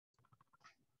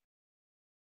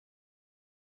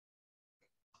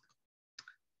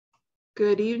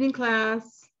Good evening,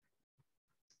 class.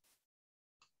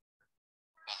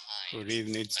 Good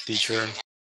evening, teacher.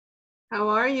 How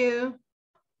are you?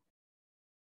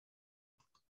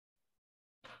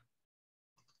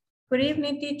 Good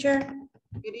evening, teacher.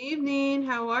 Good evening.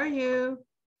 How are you?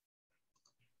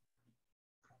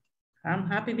 I'm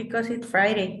happy because it's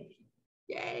Friday.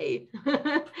 Yay.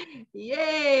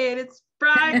 Yay, and it's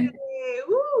Friday.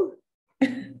 Woo.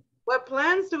 What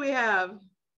plans do we have?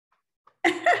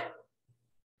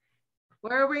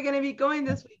 Where are we going to be going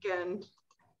this weekend?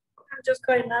 I'm just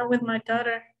going out with my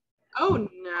daughter. Oh,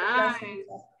 nice.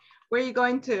 Where are you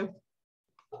going to?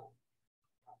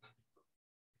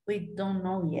 We don't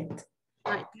know yet.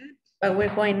 Not yet. But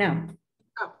we're going now.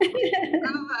 Oh.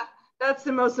 That's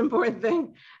the most important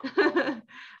thing.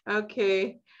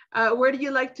 Okay. Where do you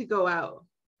like to go out?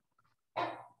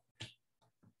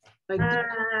 Like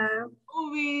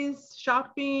movies,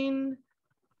 shopping,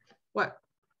 what?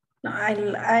 No,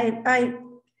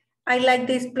 I like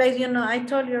this place, you know, I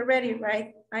told you already,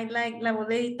 right? I like La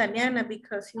Bodega Italiana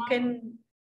because you can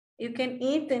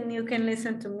eat and you can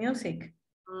listen to music.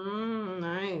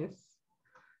 Nice.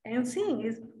 And sing.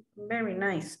 It's very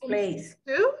nice place.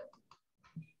 Too?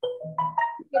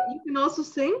 You can also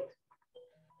sing?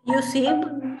 You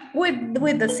sing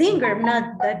with the singer,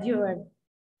 not that you are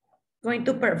going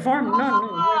to perform. No.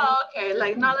 Oh, okay.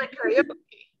 Like not like karaoke.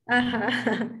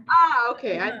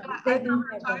 Okay. I thought we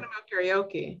were talking about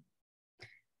karaoke.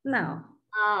 No.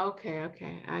 Oh,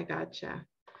 okay. I gotcha.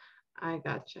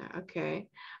 Okay.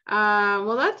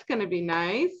 Well, that's gonna be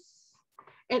nice.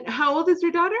 And how old is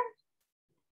your daughter?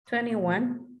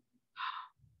 21.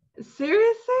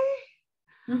 Seriously?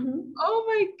 Mm-hmm. Oh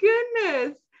my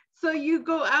goodness. So you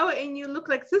go out and you look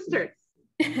like sisters.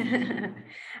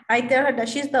 I tell her that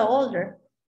she's the older.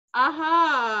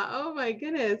 Oh my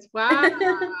goodness. Wow.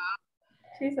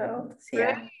 She's old.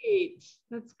 Great. Yeah.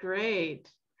 That's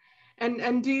great.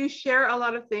 And do you share a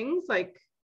lot of things like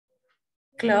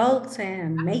clothes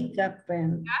and makeup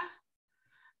and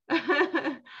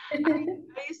I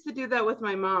used to do that with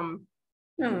my mom.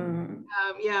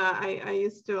 Yeah, I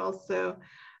used to also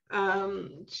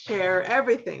share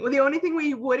everything. Well, the only thing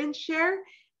we wouldn't share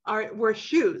were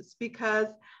shoes because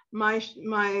my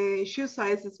shoe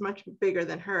size is much bigger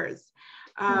than hers.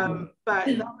 But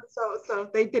so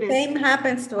they didn't. Same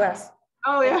happens to us.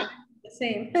 Oh yeah. The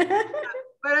same.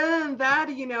 But other than that,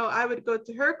 you know, I would go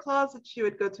to her closet, she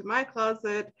would go to my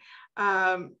closet.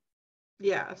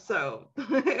 Yeah, so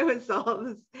it was all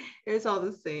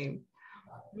the same.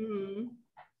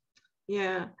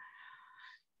 Yeah.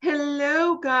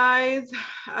 Hello, guys.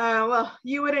 Well,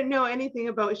 you wouldn't know anything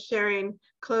about sharing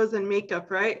clothes and makeup,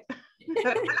 right?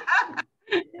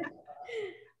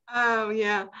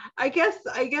 Yeah. I guess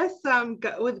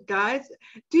with guys,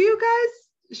 do you guys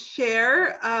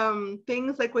share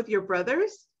things like with your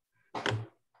brothers?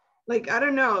 Like, I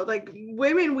don't know, like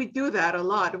women, we do that a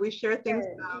lot. We share things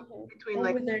between or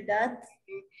like with their dads.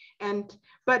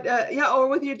 But yeah, or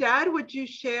with your dad, would you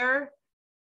share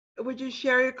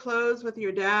your clothes with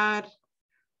your dad?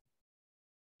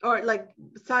 Or like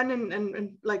son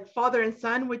and like father and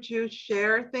son, would you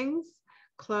share things,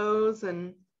 clothes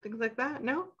and things like that?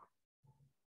 No?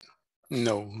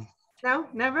 No. No,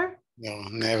 never? No,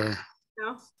 never.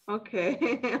 No?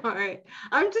 Okay. All right.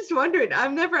 I'm just wondering.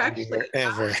 I've never actually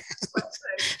ever.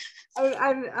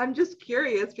 I'm just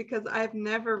curious because I've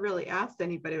never really asked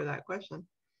anybody with that question.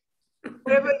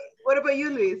 What about you,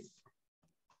 Luis?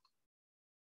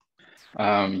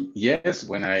 Yes,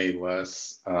 when I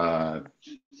was a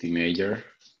teenager,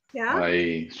 Yeah.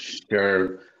 I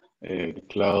shared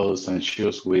clothes and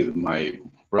shoes with my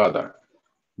brother,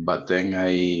 but then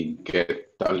I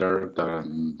get taller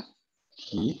than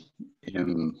he,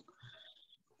 and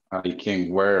I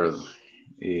can't wear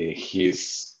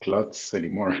his clothes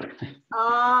anymore.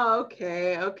 Oh,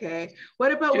 okay.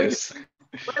 What about yes.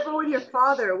 with your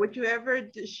father? Would you ever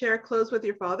share clothes with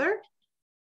your father?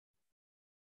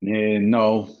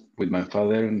 No, with my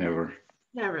father, never.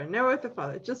 Never with the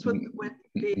father, just with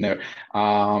the. Never.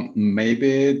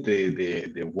 Maybe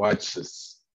the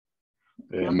watches.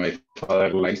 My father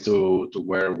likes to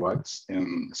wear watch,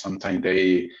 and sometimes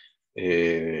they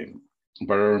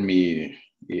borrow me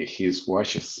his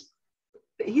watches.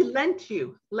 He lent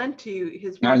you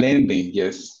his watch. Not lend me,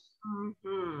 yes.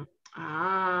 Mm-hmm.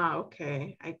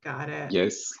 Okay, I got it.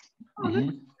 Yes. Oh, that's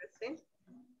interesting.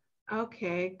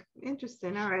 Okay,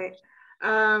 interesting. All right.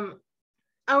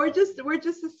 We're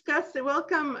just discussing.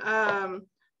 Welcome,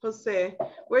 Jose.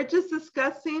 We're just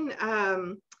discussing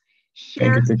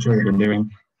share. Thank you, teacher. Good evening.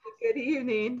 Good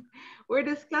evening. We're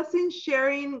discussing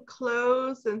sharing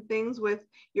clothes and things with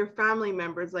your family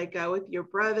members, like with your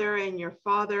brother and your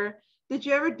father. Did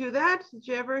you ever do that? Did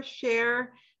you ever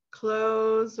share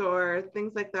clothes or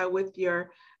things like that with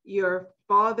your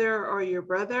father or your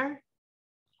brother?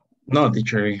 No,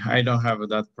 teacher, I don't have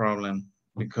that problem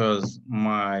because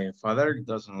my father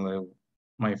doesn't live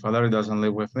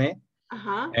with me.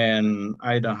 And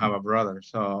I don't have a brother,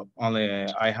 so only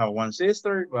I have one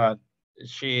sister, but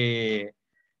she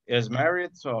is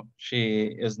married, so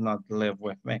she is not live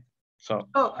with me. So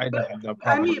I don't have that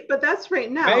problem. I mean, but that's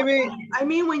right now. Maybe. I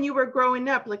mean, when you were growing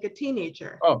up, like a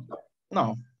teenager. Oh,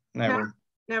 no, never.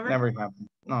 No, never happened.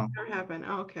 No. Never happened.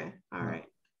 Okay. All right.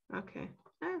 Okay.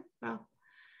 Well,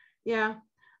 yeah.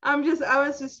 I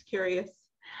was just curious.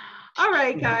 All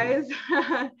right, guys.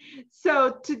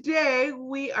 So today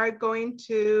we are going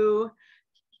to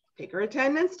take our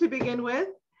attendance to begin with.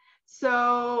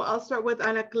 So I'll start with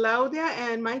Ana Claudia,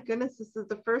 and my goodness, this is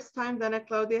the first time that Ana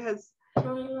Claudia has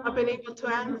not been able to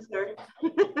answer.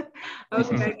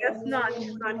 Okay, I guess not.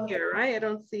 She's not here, right? I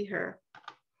don't see her.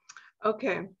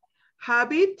 Okay.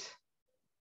 Habit.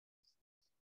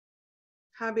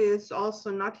 Habit is also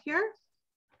not here.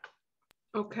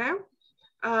 Okay.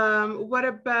 What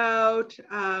about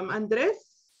Andres?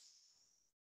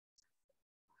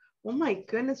 Oh my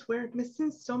goodness, we're missing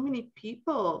so many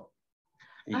people.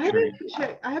 I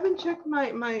haven't checked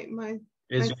my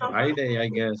It's Friday, I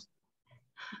guess.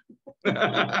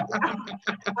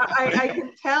 I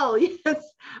can tell, yes,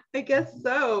 I guess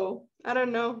so. I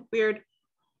don't know, weird.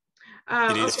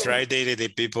 It is Friday that the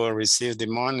people receive the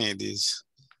money.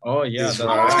 Oh yeah.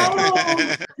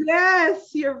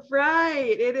 Yes, you're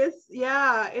right. It is,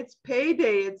 yeah, it's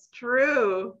payday. It's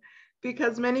true.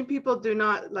 Because many people do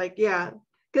not like, yeah,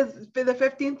 because the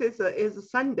 15th is a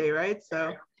Sunday, right?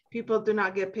 So people do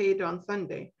not get paid on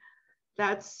Sunday.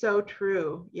 That's so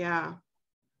true. Yeah.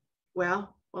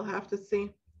 Well, we'll have to see.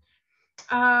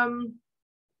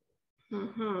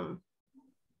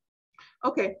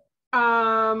 Okay.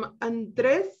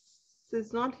 Andres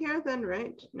is not here then,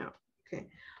 right? No. Okay.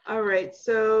 All right.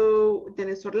 So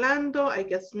Dennis Orlando, I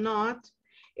guess not.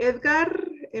 Edgar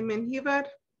Menjivar,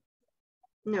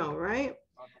 no, right?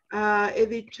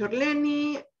 Edith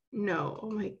Chorleni, no.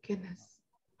 Oh my goodness.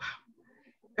 Wow.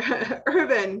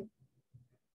 Irvin.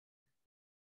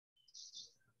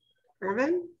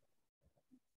 Irvin.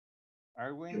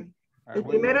 El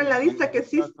primero en la lista que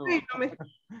existe. No me...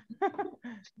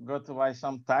 Go to buy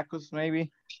some tacos,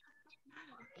 maybe.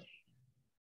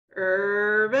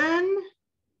 Irvin.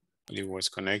 He was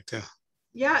connected.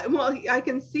 Yeah, well, I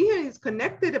can see him. He's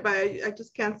connected, but I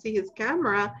just can't see his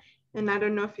camera. And I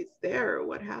don't know if he's there or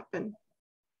what happened.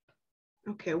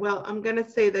 Okay, well, I'm going to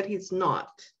say that he's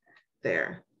not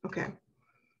there. Okay.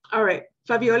 All right.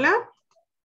 Fabiola?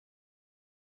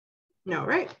 No,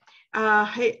 right?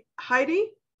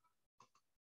 Heidi?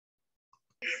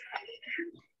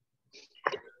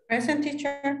 Present,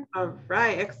 teacher. All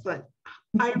right, excellent.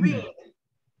 Irene?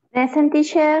 Present,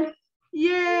 teacher.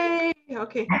 Yay!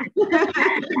 Okay.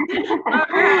 All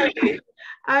right.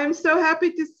 I'm so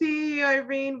happy to see you,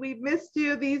 Irene. We've missed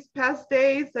you these past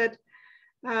days that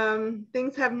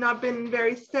things have not been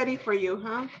very steady for you,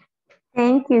 huh?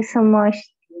 Thank you so much.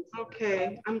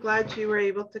 Okay, I'm glad you were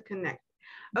able to connect.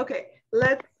 Okay,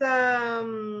 let's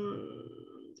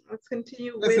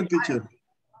continue with teacher.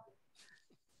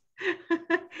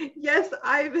 Yes,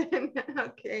 Ivan.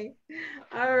 Okay.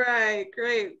 All right,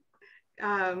 great.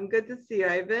 Good to see you,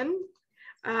 Ivan.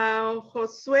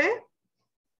 Josue?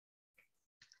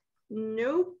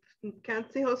 Nope,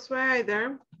 can't see Josue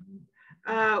either.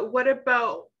 What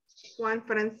about Juan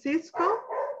Francisco?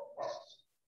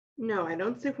 No, I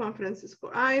don't see Juan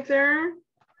Francisco either.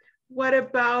 What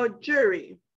about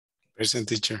Jury? Present,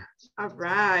 teacher. All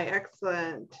right,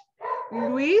 excellent.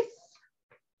 Luis?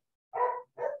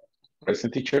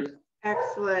 Present, teacher.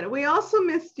 Excellent. We also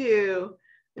missed you,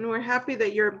 and we're happy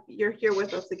that you're here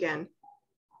with us again.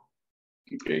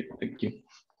 Okay, thank you.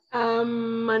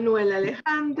 Manuel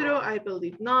Alejandro, I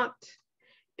believe not.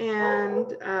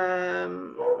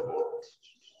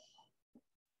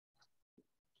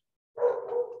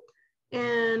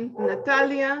 And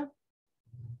Natalia,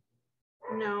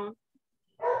 no.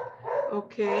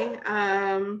 Okay.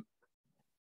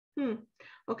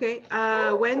 Okay.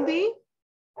 Wendy.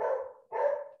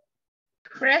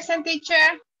 Present,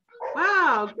 teacher.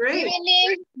 Wow, great. Good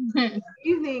evening. Good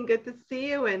evening. Good to see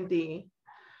you, Wendy.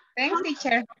 Thanks,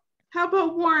 teacher. How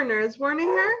about Warner? Is Warner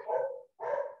here?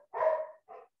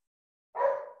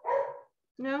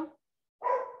 No?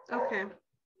 Okay.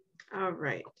 All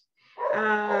right.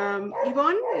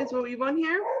 Yvonne, is Yvonne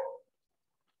here?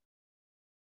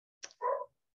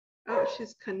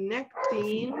 she's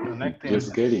connecting.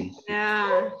 Just kidding.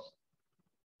 Yeah.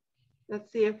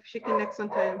 Let's see if she connects on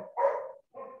time.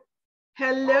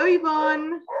 Hello,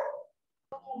 Yvonne.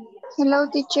 Hello,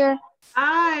 teacher.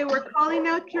 Hi, we're calling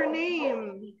out your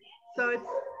name. So it's,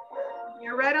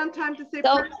 you're right on time to say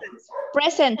present.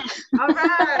 Present. All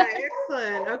right,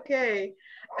 excellent. Okay.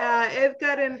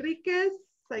 Edgar Enriquez,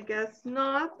 I guess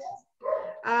not.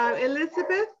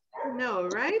 Elizabeth, no,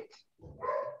 right?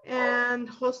 And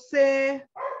Jose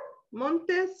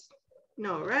Montes,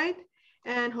 no, right?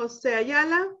 And Jose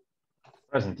Ayala?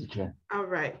 Present, teacher. All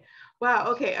right.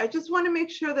 Wow, okay. I just want to make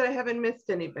sure that I haven't missed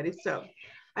anybody. So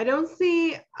I don't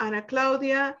see Ana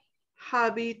Claudia,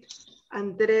 Javid,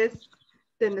 Andrés,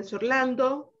 Dennis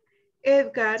Orlando,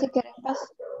 Edgar,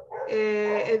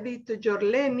 Edito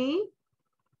Jorleni,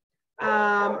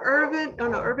 Irvin, oh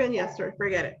no, Irvin, yes, sorry,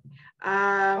 forget it.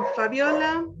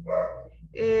 Fabiola,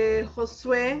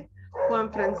 Josué,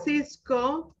 Juan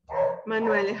Francisco,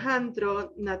 Manuel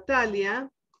Alejandro, Natalia,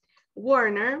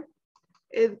 Warner,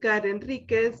 Edgar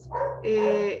Enriquez,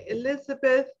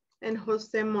 Elizabeth, and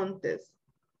Jose Montes.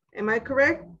 Am I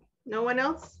correct? No one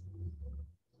else?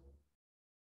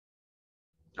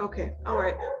 Okay, all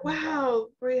right. Wow,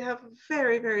 we have a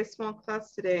very, very small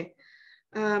class today.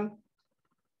 Guys,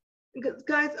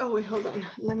 oh wait, hold on.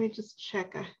 Let me just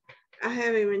check. I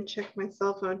haven't even checked my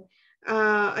cell phone.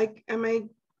 Are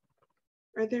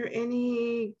there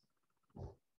any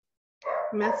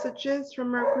messages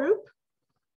from our group?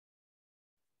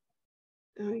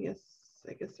 Oh yes,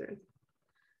 I guess there is.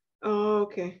 Oh,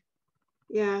 okay.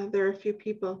 Yeah, there are a few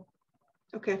people.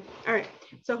 Okay, all right.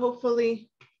 So hopefully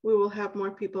we will have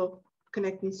more people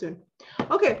connecting soon.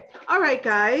 Okay, all right,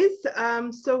 guys.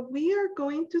 So we are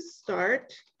going to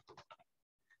start.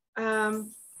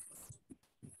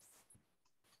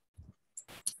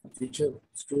 Teacher,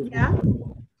 excuse me. Yeah.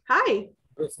 Hi.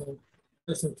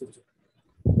 Present teacher.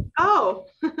 Oh,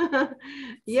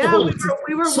 yeah.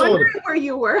 We were wondering where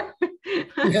you were.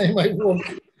 Yeah, in my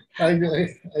work. I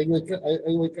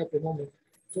wake up a moment.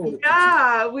 Sorry,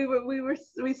 yeah,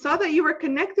 we saw that you were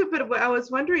connected, but I was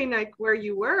wondering like where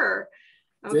you were.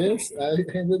 Okay. Yes,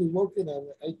 I'm really working and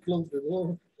I closed the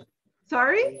door.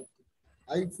 Sorry?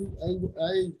 I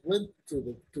went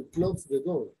to close the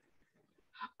door.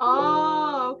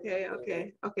 Oh,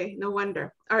 okay. No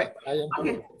wonder. All right. I am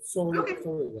okay. Sorry, okay.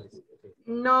 Sorry, guys. Okay.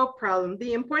 No problem.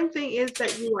 The important thing is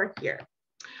that you are here.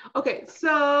 Okay,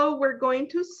 so we're going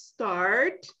to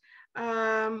start.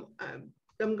 I'm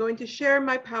going to share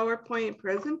my PowerPoint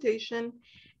presentation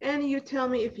and you tell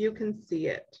me if you can see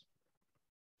it.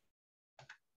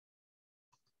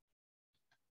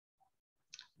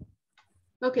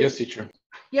 Okay. Yes, teacher.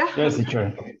 Yeah. Yes,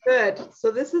 teacher. Good.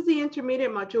 So this is the intermediate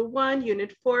module 1,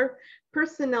 unit 4,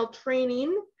 personnel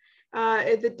training.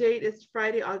 The date is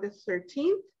Friday, August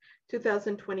 13th,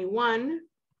 2021.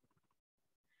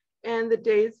 And the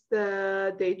day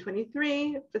day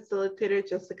 23, facilitator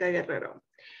Jessica Guerrero.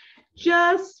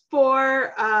 Just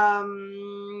for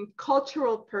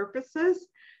cultural purposes,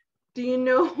 do you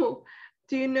know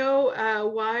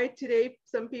why today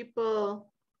some people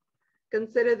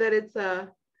consider that it's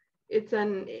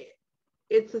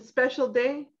a special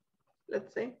day?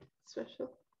 Let's say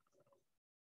special.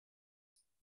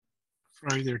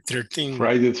 Friday the 13th.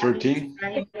 Friday the 13th.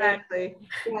 Exactly.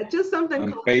 Yeah, just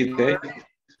something. Payday.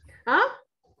 Huh?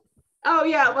 Oh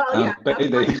yeah, well yeah.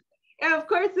 Payday. Yeah, of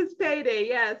course it's payday.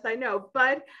 Yes, I know.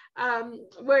 But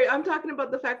where I'm talking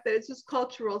about the fact that it's just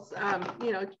cultural,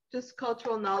 just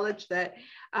cultural knowledge that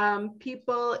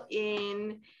people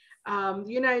in the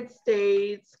United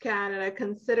States, Canada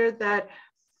consider that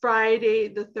Friday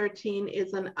the 13th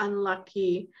is an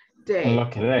unlucky day.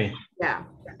 Unlucky day. Yeah.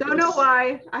 Don't know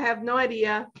why. I have no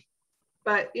idea.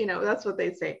 But that's what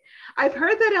they say. I've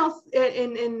heard that else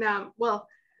in well,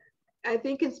 I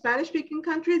think in Spanish-speaking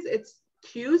countries, it's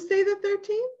Tuesday the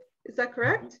 13th. Is that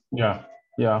correct? Yeah,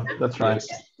 that's right.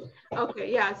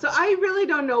 Okay, yeah. So I really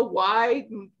don't know why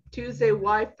Tuesday,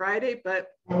 why Friday,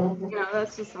 but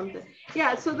that's just something.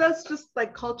 Yeah, so that's just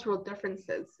like cultural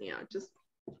differences, just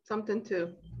something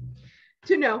to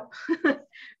know.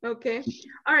 Okay.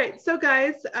 All right. So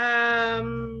guys,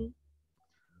 all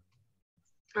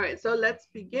right. So let's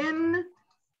begin.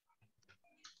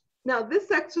 Now, this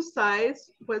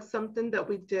exercise was something that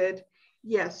we did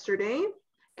yesterday,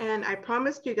 and I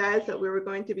promised you guys that we were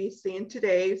going to be seeing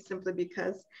today simply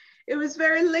because it was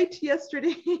very late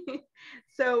yesterday.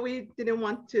 So we didn't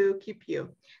want to keep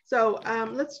you. So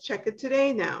let's check it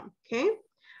today now, okay?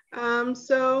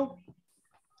 So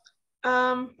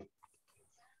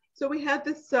we had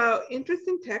this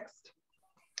interesting text,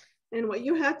 and what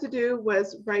you had to do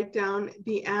was write down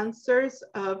the answers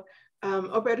of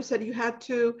or better said, you had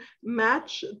to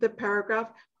match the paragraph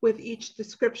with each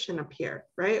description up here,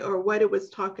 right? Or what it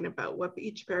was talking about, what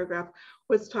each paragraph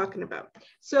was talking about.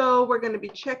 So we're going to be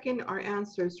checking our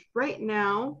answers right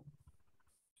now,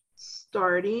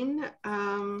 starting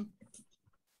on.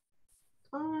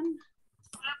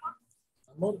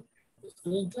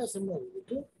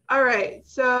 All right,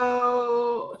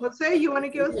 so Jose, you want to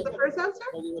give us the first answer?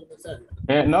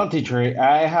 No, teacher,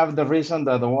 I have the reason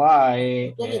that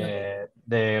why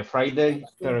the Friday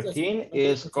 13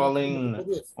 is calling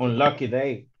unlucky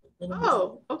day.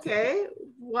 Oh, okay.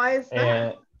 Why is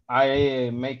that? I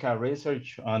make a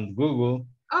research on Google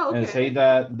and say okay.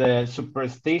 that the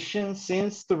superstition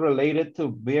seems to relate it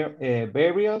to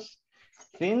various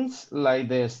things like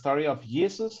the story of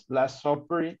Jesus, Last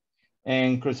Supper,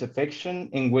 and crucifixion,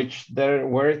 in which there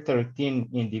were 13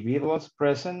 individuals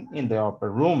present in the upper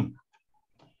room.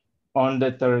 On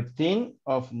the 13th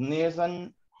of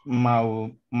Nisan,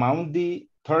 Maundy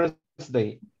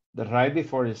Thursday, the right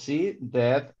before the sea,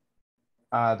 that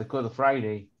the Good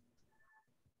Friday.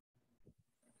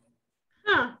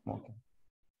 Huh. Okay.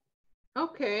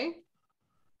 Okay.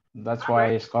 That's why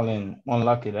it's calling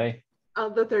unlucky day.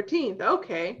 The 13th.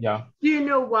 Okay. Yeah. Do you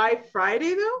know why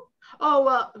Friday though? Oh,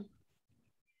 well.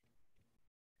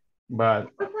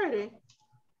 But Friday.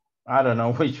 I don't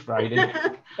know which Friday.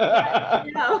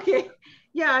 Yeah, okay.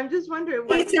 Yeah, I'm just wondering.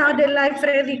 It sounded like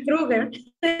Freddy Krueger.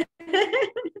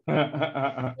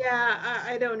 Yeah,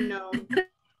 I don't know.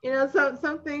 You know,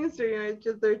 some things are, you know,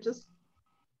 they're just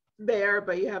there,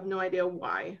 but you have no idea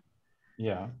why.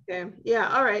 Yeah. Okay. Yeah.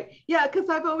 All right. Yeah, because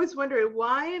I've always wondered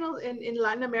why in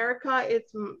Latin America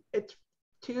it's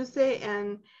Tuesday,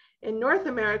 and in North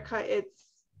America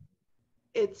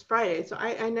it's Friday. So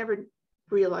I never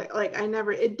realized, like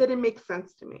it didn't make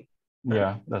sense to me.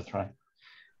 Yeah, that's right.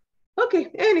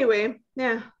 Okay. Anyway,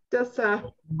 yeah. Just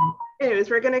anyways,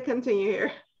 we're gonna continue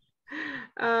here.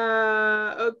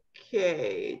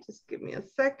 Okay. Just give me a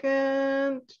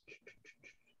second.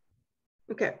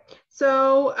 Okay,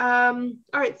 so, all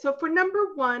right, so for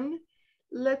number one,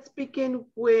 let's begin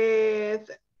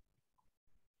with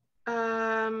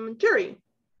Jerry.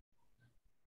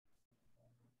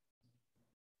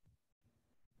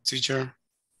 Teacher.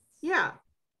 Yeah.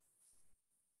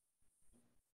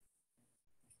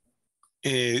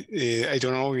 I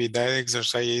don't know if that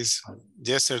exercise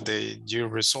yesterday you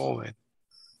resolved it,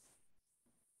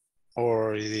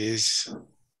 or it is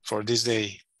for this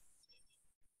day.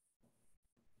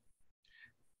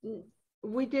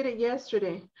 We did it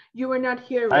yesterday. You were not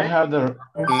here, right? I have the.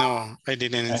 No, I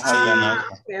didn't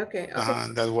see. Okay.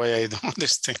 That's why I don't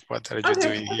understand what are you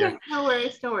doing here. No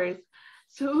worries, no worries.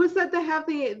 So who said they have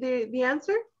the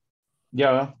answer?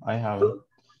 Yeah, I have it.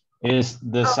 Is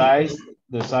the side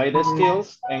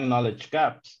skills and knowledge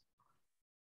gaps.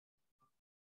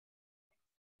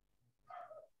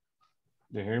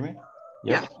 Do you hear me?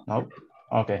 Yes? Yeah. No?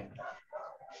 Okay.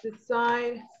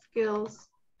 Decide skills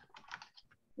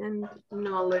and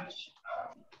knowledge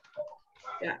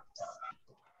gaps.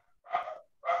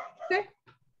 Okay.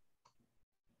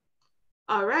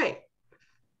 All right.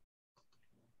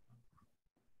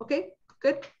 Okay,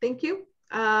 good. Thank you.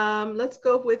 Let's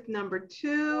go with number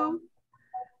two.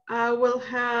 We'll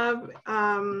have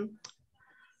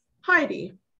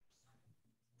Heidi.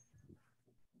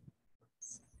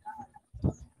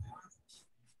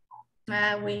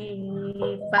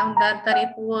 We found out that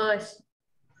it was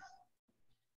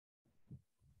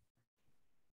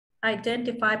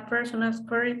identify personal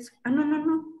spirits.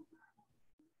 No.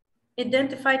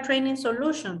 Identify training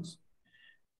solutions.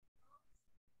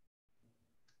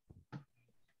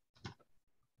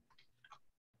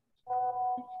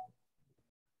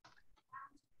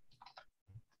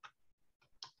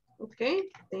 Okay,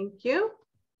 thank you.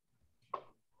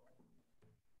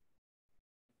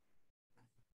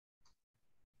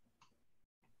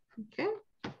 Okay,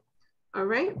 all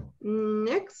right,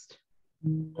 next.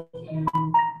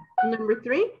 Number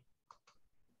three.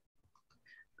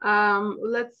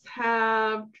 Let's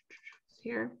have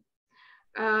here.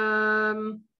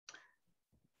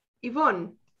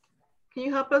 Yvonne, can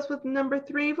you help us with number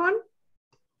three, Yvonne?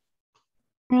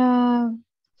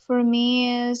 For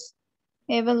me is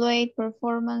evaluate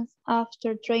performance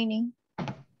after training.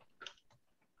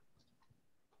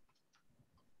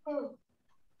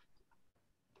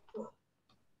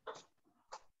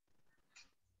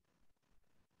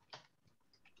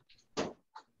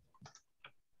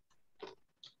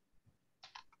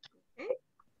 Okay,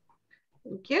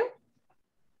 thank you.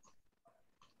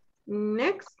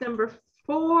 Next, number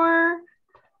four.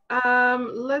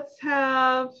 Let's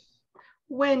have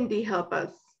Wendy help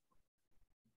us.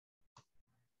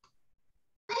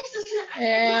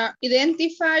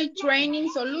 Identify training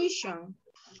solution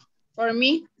for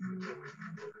me.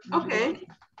 Okay.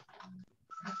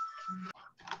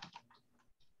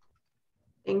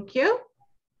 Thank you.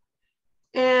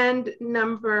 And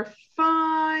number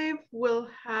 5 will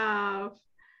have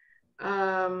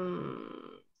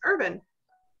Urban.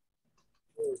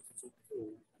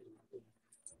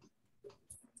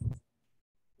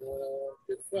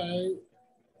 Define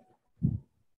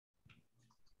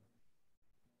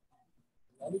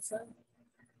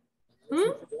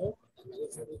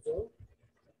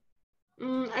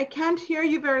I can't hear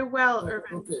you very well,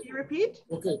 Urban. Okay. Can you repeat?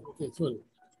 Okay, sorry.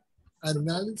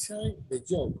 Analyze the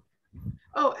job.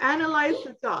 Oh, analyze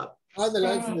the job.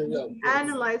 Analyze the job. Yes.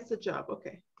 Analyze the job,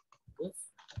 okay.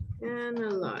 Yes.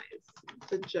 Analyze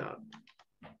the job.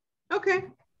 Okay.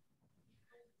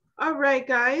 All right,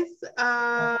 guys.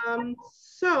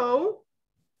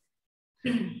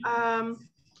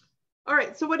 All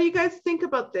right, so what do you guys think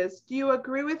about this? Do you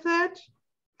agree with that?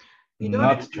 You don't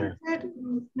Not agree true. with it?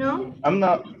 No? I'm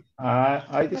not,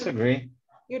 I disagree.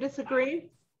 You disagree?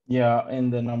 Yeah,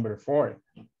 in the number 4.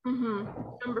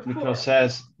 Number 4. Because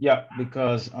says, yeah,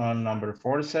 because on number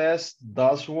 4 says,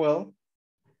 does well.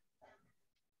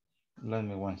 Let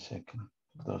me 1 second.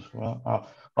 Does well.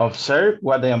 Observe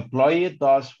what the employee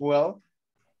does well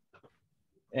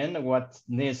and what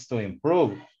needs to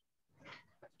improve.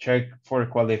 Check for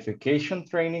qualification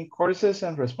training courses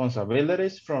and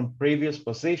responsibilities from previous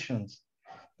positions.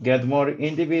 Get more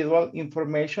individual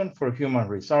information for human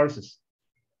resources.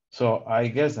 So I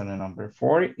guess then the number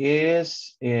 4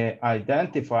 is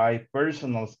identify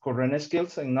personal current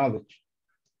skills and knowledge.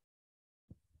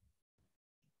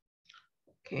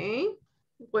 Okay,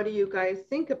 what do you guys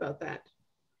think about that?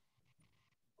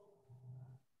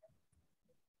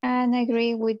 And I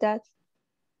agree with that.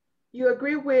 You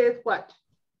agree with what?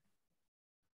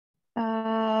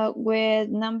 With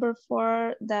number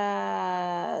 4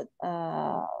 that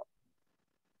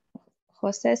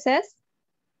Jose says.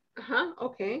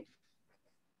 Okay.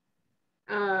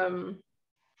 All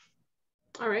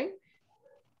right.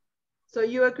 So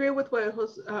you agree with what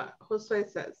Jose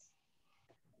says?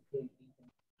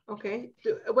 Okay.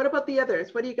 What about the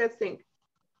others? What do you guys think?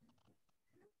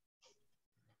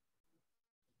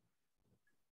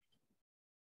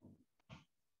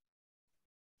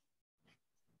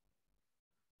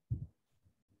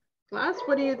 Class,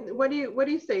 what do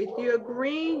you say? Do you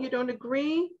agree? You don't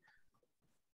agree?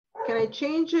 Can I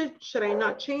change it? Should I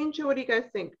not change it? What do you guys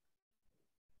think?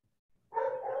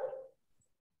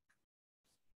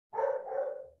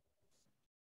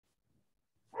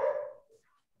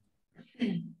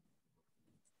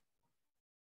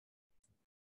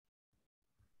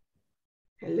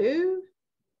 Hello?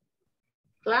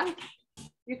 Class,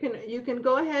 you can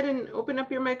go ahead and open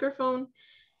up your microphone.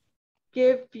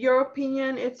 Give your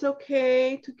opinion. It's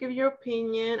okay to give your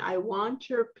opinion. I want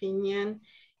your opinion.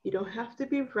 You don't have to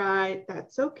be right.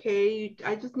 That's okay.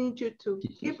 I just need you to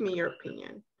give me your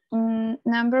opinion.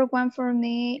 Number 1 for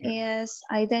me is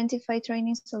identify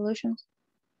training solutions.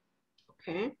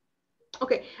 Okay.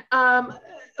 Okay.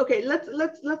 Okay.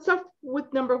 Let's start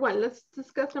with number 1. Let's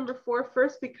discuss number 4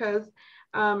 first because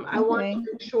I want to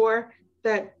make sure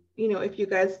that if you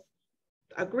guys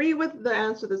agree with the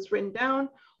answer that's written down,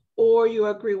 or you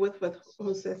agree with what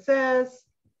Jose says.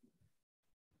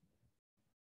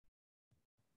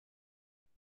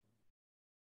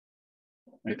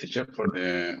 My teacher, for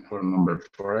number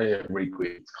 4, I agree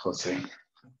with Jose.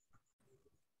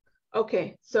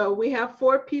 Okay, so we have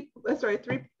 4 people. Sorry,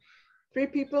 three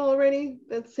people already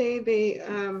that say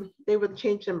they would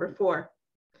change number 4.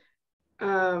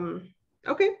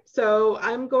 Okay, so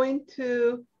I'm going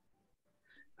to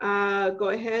go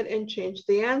ahead and change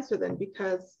the answer then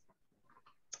because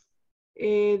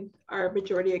our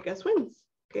majority, I guess, wins.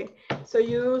 Okay, so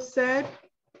you said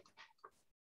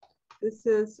this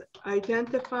is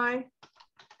identify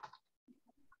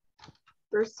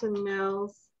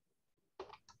personnel's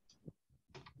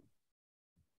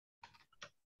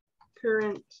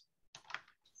current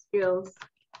skills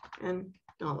and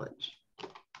knowledge.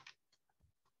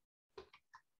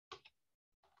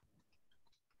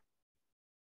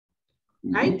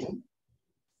 Right?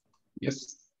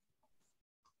 Yes.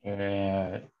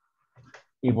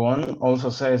 Yvonne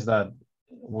also says that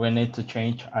we need to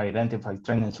change identify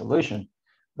training solution,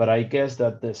 but I guess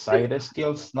that the side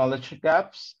skills knowledge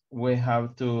gaps, we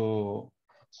have to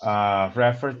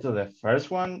refer to the first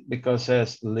one because it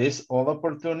says list all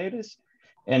opportunities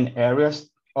and areas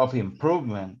of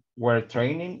improvement where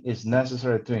training is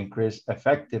necessary to increase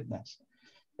effectiveness.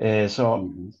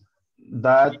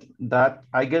 That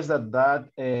I guess that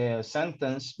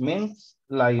sentence means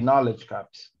like knowledge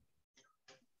gaps.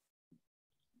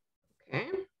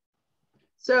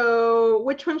 So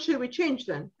which one should we change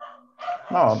then?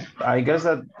 No, I guess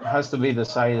that has to be the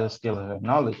side skill and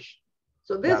knowledge.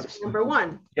 So this is number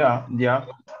one. Yeah,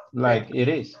 like it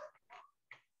is.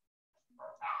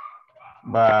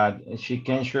 But she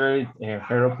can share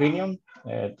her opinion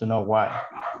to know why.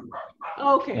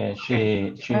 Okay.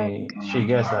 She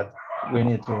guessed that we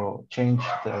need to change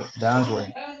the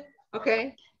answer.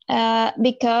 Okay.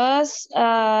 Because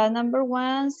number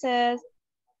one says,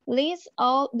 list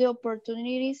all the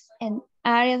opportunities and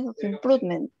areas of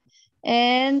improvement.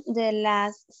 And the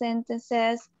last sentence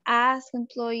says, ask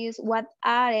employees what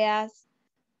areas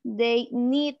they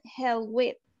need help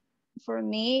with. For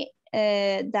me,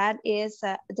 that is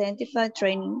identify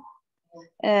training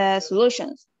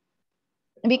solutions.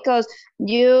 Because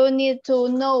you need to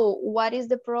know what is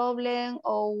the problem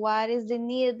or what is the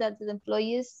need that the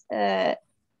employees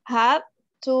have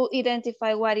to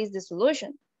identify what is the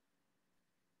solution.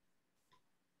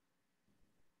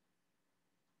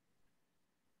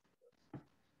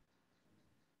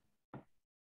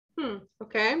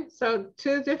 Okay, so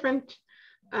two different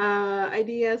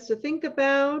ideas to think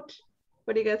about.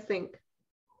 What do you guys think?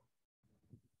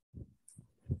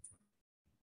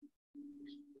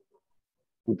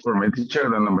 For my teacher,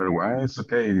 the number one is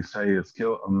okay, decide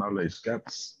skill or knowledge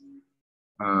gaps.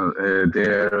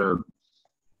 There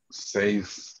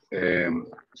says, let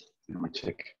me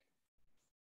check.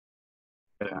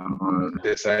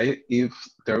 Decide if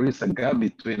there is a gap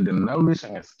between the knowledge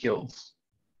and skills.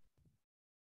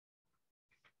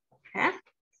 Okay.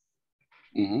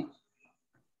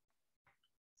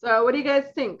 So what do you guys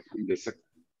think?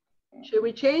 Should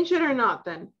we change it or not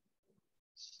then?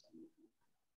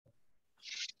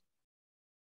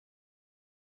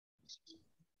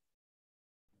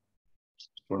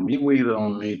 For me, we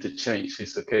don't need to change,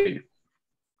 it's okay.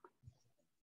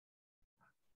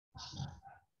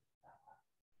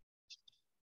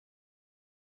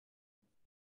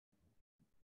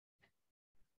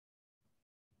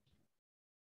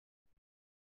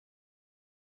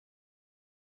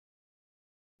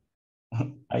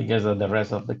 I guess that the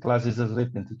rest of the class is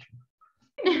sleeping, teacher.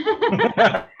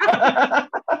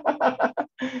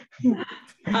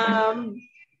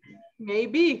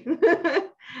 Maybe.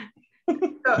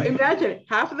 So imagine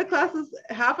half of the class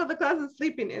is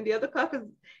sleeping and the other class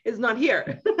is not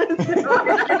here.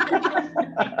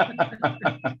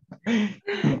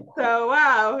 So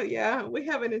wow, yeah, we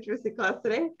have an interesting class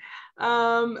today.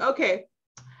 Okay.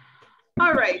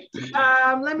 All right.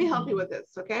 Let me help you with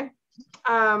this, okay?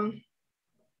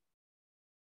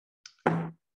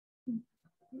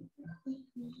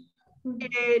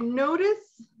 Notice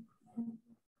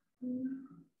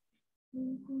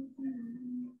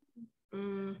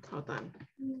hold on,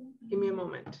 give me a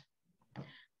moment.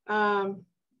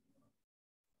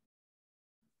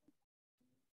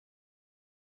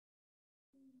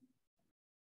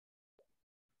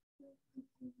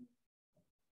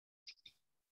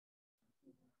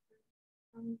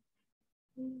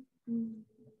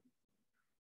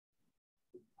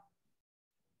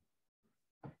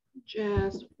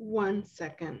 Just 1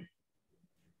 second.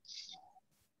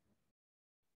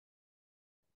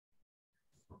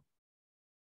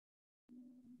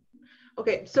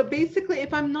 Okay, so basically,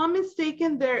 if I'm not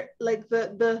mistaken, they're like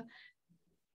the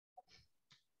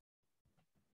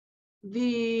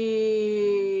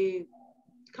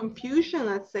confusion,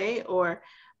 let's say, or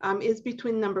is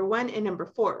between number 1 and number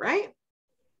 4, right?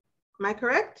 Am I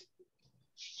correct?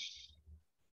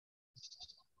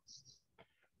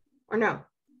 Or no?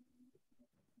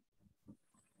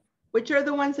 Which are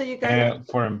the ones that you guys?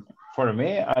 For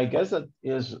me, I guess that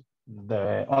is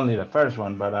only the first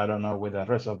one, but I don't know with the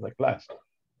rest of the class.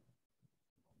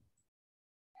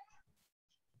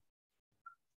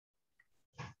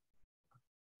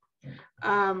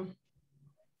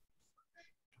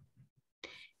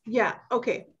 Yeah,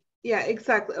 okay. Yeah,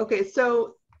 exactly. Okay,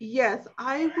 so yes,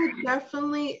 I would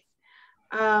definitely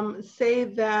say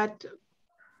that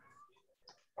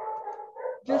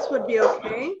this would be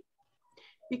okay.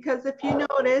 Because if you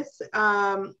notice,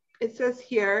 it says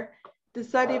here,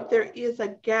 decide if there is a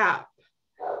gap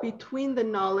between the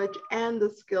knowledge and the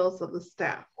skills of the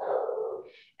staff.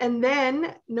 And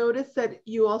then notice that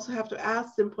you also have to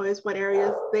ask the employees what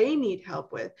areas they need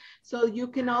help with. So you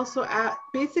can also ask,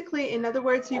 basically, in other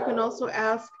words, you can also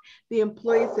ask the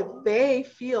employees if they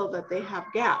feel that they have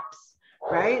gaps,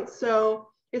 right? So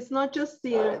it's not just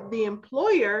the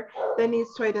employer that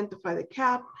needs to identify the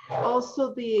gap,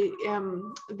 also the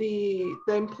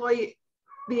employee,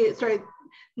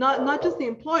 not just the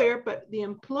employer, but the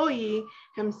employee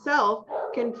himself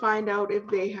can find out if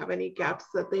they have any gaps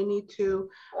that they need to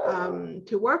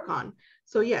work on.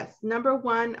 So yes, number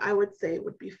one, I would say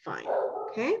would be fine.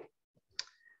 Okay.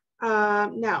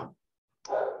 Now,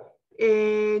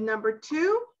 number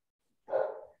two,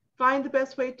 find the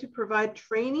best way to provide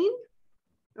training.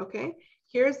 Okay,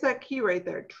 here's that key right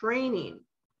there, training.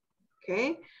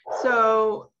 Okay,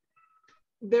 so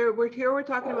we're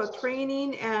talking about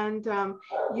training, and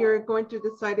you're going to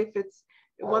decide if it's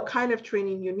what kind of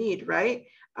training you need, right?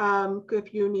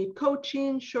 If you need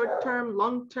coaching, short-term,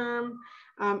 long-term,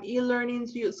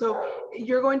 e-learnings, so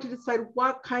you're going to decide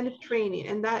what kind of training,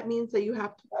 and that means that you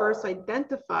have to first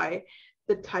identify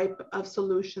the type of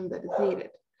solution that is needed.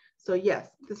 So yes,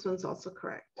 this one's also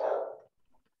correct.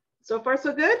 So far,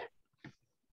 so good?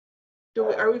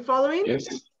 Are we following? Yes.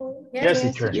 Yes,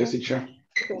 teacher. Yes, teacher.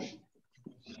 Okay.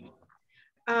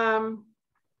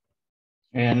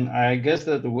 And I guess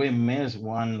that we missed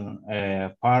one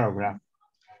paragraph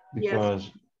because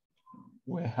yes,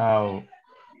 we have,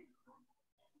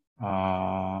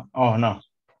 oh no,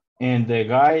 in the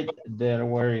guide there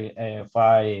were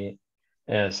 5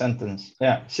 sentences,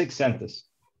 yeah, 6 sentences.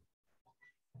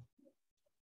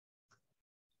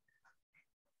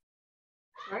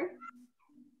 Sorry?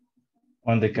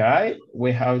 On the guide,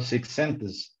 we have 6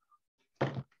 sentences.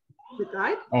 The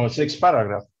guide? Oh, 6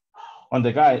 paragraphs. On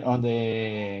the guide, on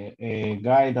the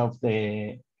guide of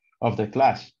the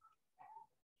class.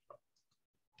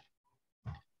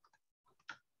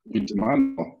 It's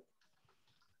manual.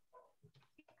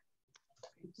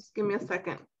 Just give me a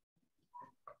second.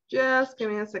 Just give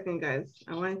me a second, guys.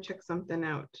 I want to check something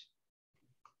out.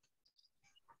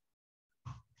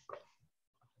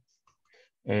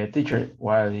 Teacher,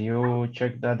 while you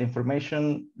check that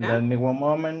information, yeah, let me one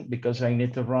moment because I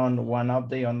need to run one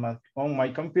update on my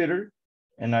computer,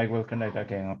 and I will connect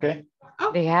again. Okay?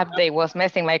 Oh. The update was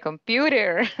messing my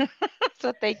computer,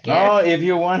 so take care. No, if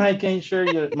you want, I can share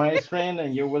my screen,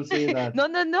 and you will see that. No.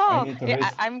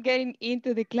 I'm getting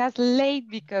into the class late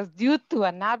because due to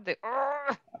an update.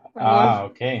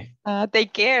 Okay.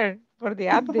 Take care for the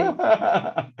update.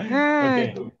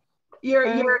 Okay. Your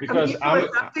computer was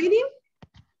updating?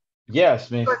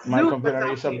 Yes, my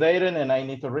computer is updated and I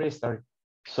need to restart.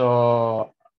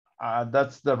 So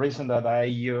that's the reason that I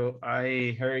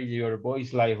heard your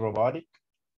voice like robotic.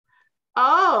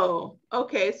 Oh,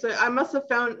 okay. So I must have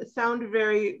found it sound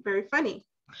very, very funny.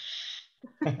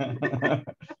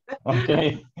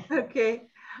 Okay. Okay.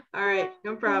 All right.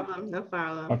 No problem. No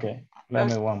problem. Okay. Let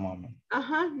me one moment.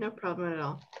 No problem at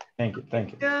all. Thank you.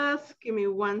 Thank you. Just give me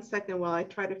 1 second while I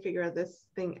try to figure this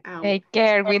thing out. Take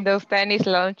care. Windows 10 is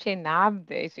launching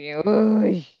updates.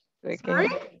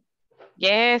 Sorry?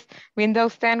 Yes,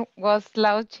 Windows 10 was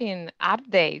launching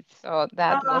updates, so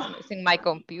that was missing my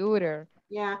computer.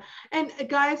 Yeah, and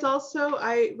guys, also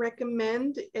I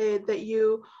recommend that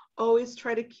you always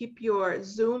try to keep your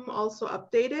Zoom also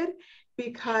updated,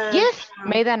 because yes,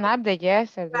 made an update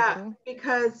yesterday. Yeah,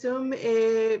 because Zoom,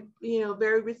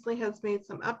 very recently has made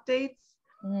some updates,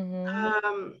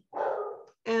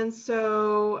 and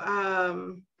so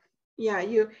yeah,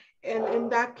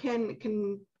 and that can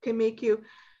make you,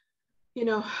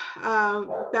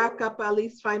 back up at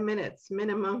least 5 minutes,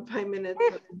 minimum 5 minutes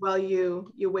while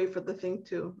you wait for the thing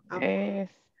to update.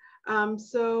 Yes.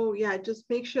 So yeah, just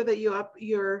make sure that you're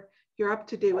up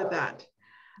to date with that.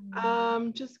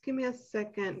 Just give me a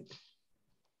second.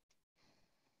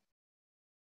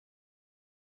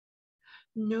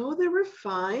 No, there were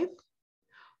 5.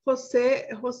 Jose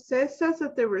says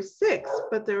that there were 6,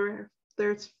 but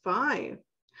there's 5.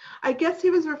 I guess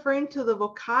he was referring to the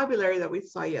vocabulary that we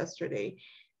saw yesterday,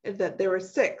 that there were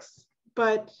 6,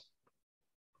 but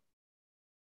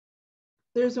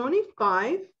there's only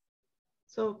 5.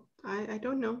 So I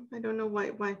don't know. I don't know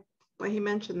why he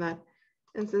mentioned that.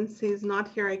 And since he's not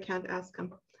here, I can't ask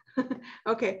him.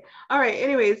 Okay. All right.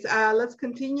 Anyways, let's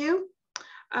continue.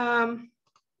 Oh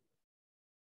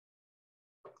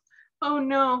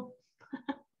no.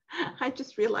 I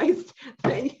just realized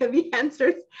that the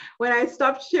answers, when I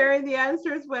stopped sharing, the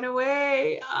answers went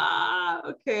away.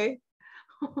 Okay.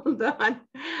 Hold on.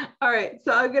 All right,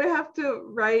 so I'm gonna have to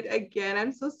write again.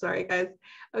 I'm so sorry, guys.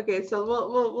 Okay, so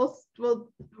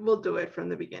we'll do it from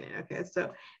the beginning. Okay,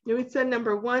 so we said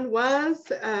number 1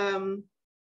 was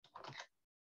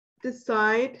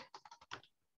decide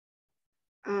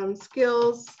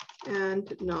skills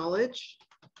and knowledge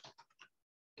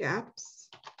gaps,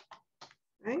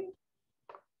 right?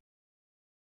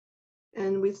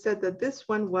 And we said that this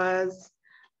one was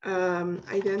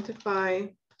identify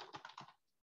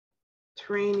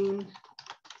training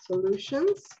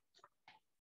solutions.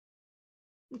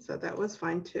 So that was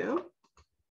fine too.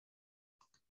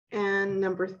 And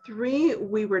number 3,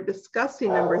 we were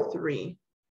discussing number 3,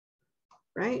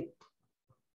 right?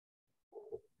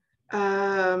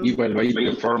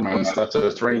 Evaluate performance after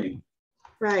the training.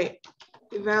 Right.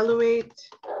 Evaluate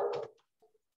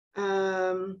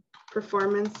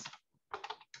performance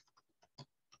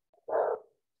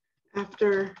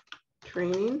after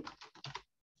training.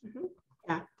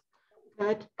 Yeah,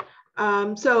 good.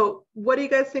 So what do you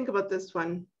guys think about this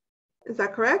one? Is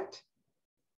that correct?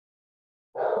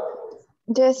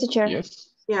 Yes, teacher. Yes.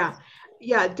 Yeah,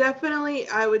 yeah, definitely.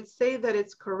 I would say that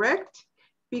it's correct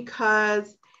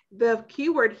because the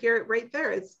keyword here right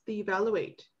there is the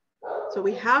evaluate. So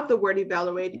we have the word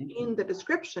evaluate in the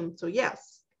description. So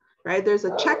yes, right? There's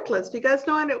a checklist. You guys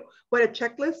know what a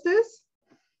checklist is?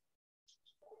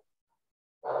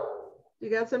 You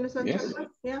guys understand? Yes. Checklist?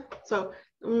 Yeah. So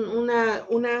una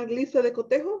lista de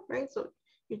cotejo, right? So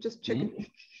you just check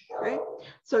it, right?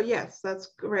 So yes, that's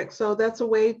correct. So that's a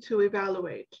way to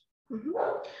evaluate.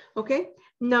 Okay.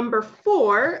 Number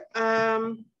 4,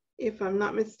 if I'm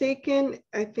not mistaken,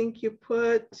 I think you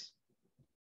put,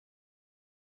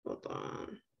 hold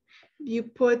on. You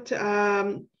put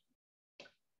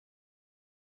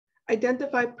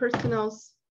identify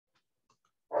personnel's,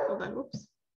 hold on, whoops.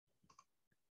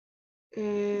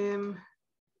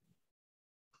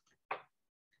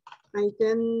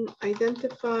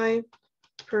 Identify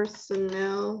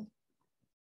personnel's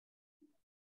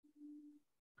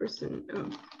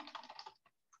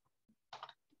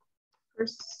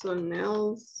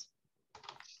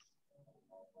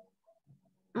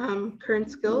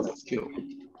current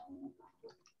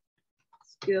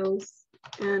skills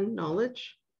and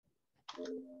knowledge.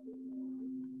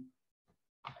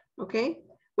 Okay,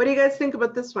 what do you guys think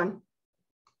about this one?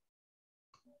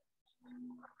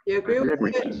 Do you agree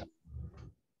with it?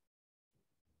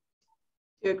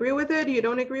 Do you agree with it? You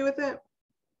don't agree with it?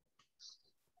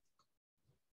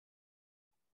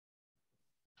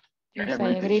 Yes, I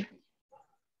agree.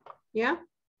 Yeah?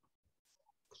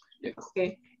 Yes.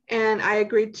 Okay, and I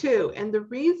agree too. And the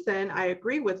reason I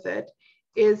agree with it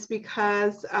is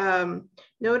because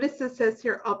notice it says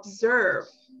here, observe.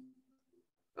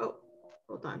 Oh,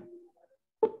 hold on.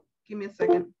 Give me a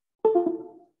second.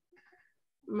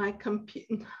 My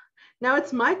computer, now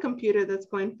it's my computer that's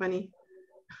going funny.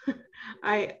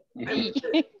 I'm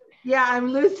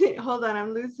losing, hold on,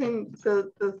 I'm losing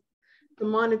the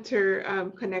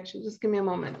monitor connection. Just give me a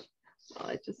moment. Well,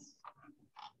 I just.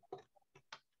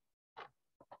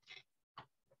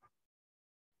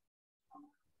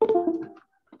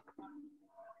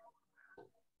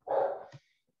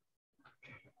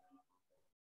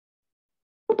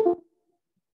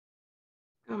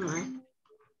 Come on.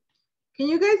 Can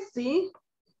you guys see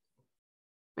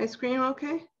my screen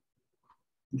okay?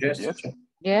 Yes.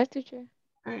 Yes, teacher.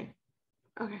 All right.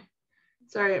 Okay.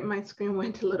 Sorry, my screen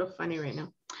went a little funny right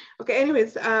now. Okay,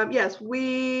 anyways, yes,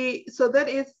 so that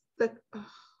is the,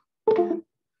 oh,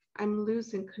 I'm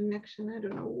losing connection. I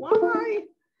don't know why.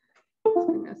 Just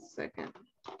give me a second.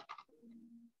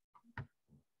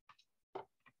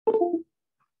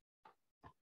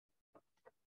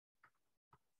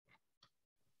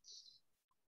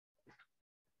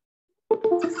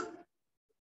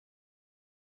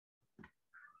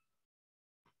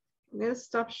 I'm gonna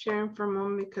stop sharing for a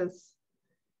moment because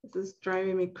this is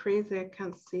driving me crazy. I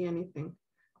can't see anything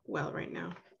well right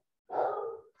now.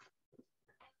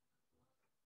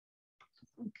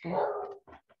 Okay.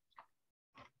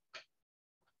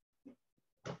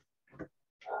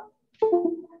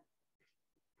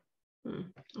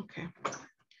 Okay.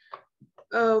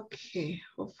 Okay,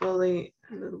 hopefully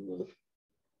a little.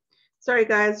 Sorry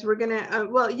guys, we're gonna,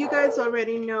 well, you guys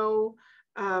already know,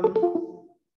 oh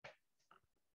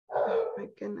my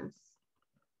goodness.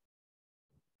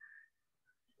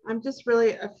 I'm just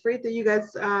really afraid that you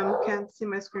guys can't see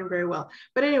my screen very well.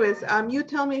 But anyways, you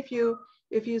tell me if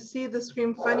you see the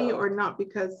screen funny or not,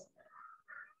 because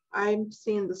I'm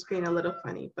seeing the screen a little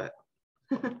funny, but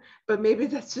but maybe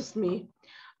that's just me.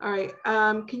 All right,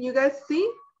 can you guys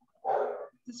see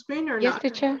the screen or yes, not?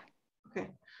 Yes, teacher. Okay,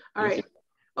 all right.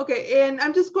 Okay, and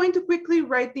I'm just going to quickly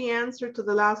write the answer to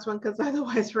the last one because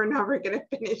otherwise we're never going to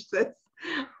finish this.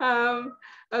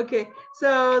 Okay,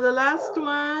 so the last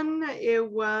one, it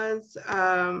was,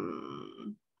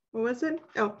 what was it?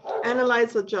 Oh,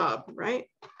 analyze the job, right?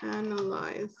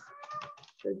 Analyze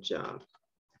the job,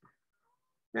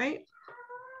 right?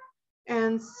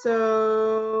 And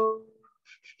so,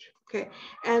 okay,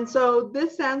 and so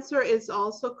this answer is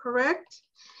also correct.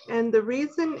 And the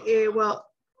reason is, well,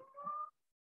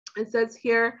 It says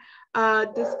here,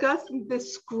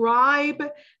 describe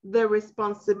the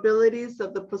responsibilities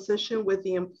of the position with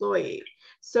the employee.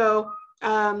 So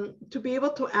to be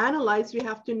able to analyze, we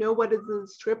have to know what is the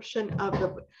description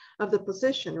of the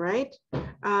position, right?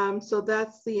 So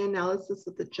that's the analysis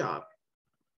of the job.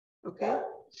 Okay,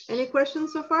 any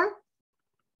questions so far?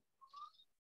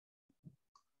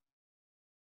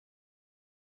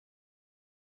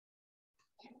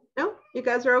 No, you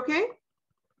guys are okay?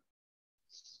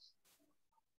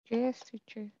 Yes,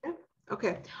 teacher. Yeah.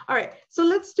 Okay, all right, so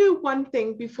let's do one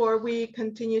thing before we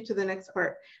continue to the next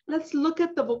part. Let's look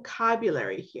at the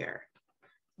vocabulary here.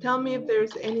 Tell me if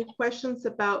there's any questions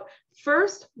about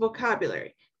first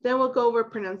vocabulary, then we'll go over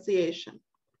pronunciation.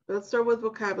 Let's start with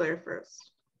vocabulary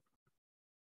first.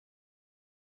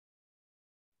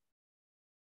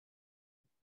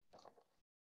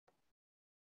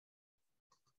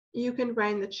 You can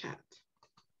write in the chat.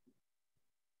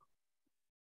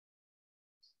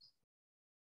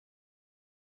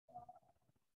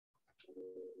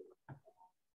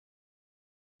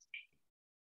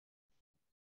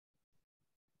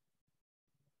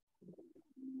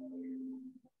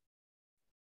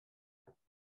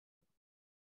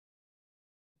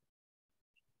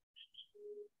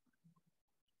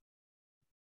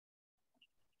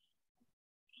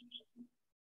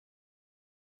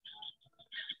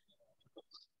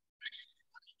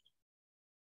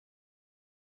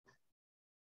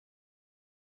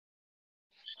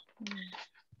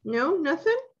 No,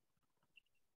 nothing?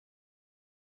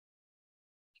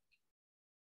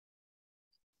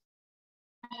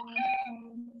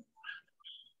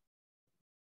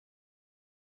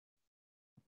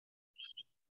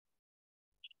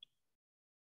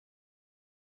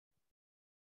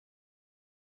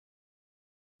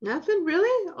 Nothing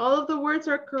really? All of the words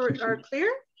are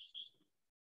clear?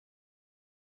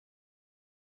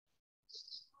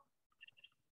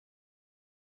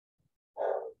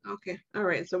 Okay, all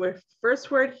right, so our first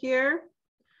word here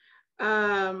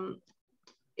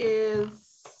is,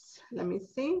 let me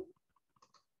see.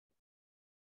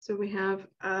 So we have,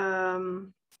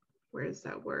 where is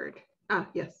that word? Ah,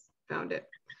 yes, found it.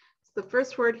 So the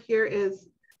first word here is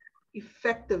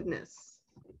effectiveness.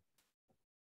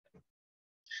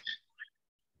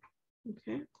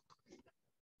 Okay.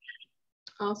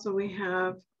 Also, we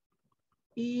have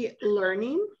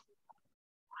e-learning.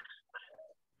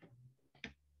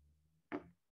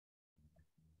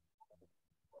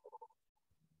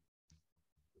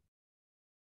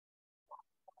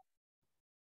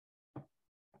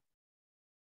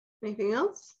 Anything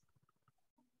else?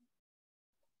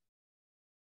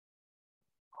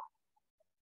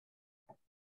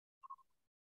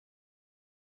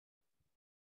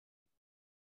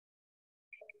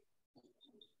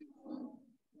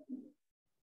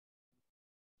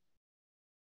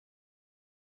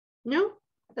 No,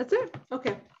 that's it.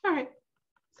 Okay, all right,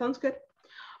 sounds good.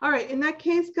 All right, in that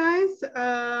case, guys,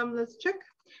 let's check.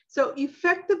 So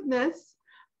effectiveness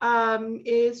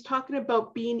is talking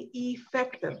about being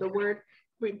effective. The word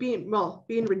being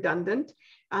redundant,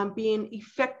 being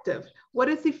effective. What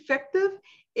is effective?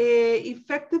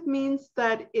 Effective means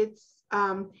that it's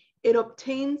it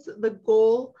obtains the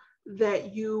goal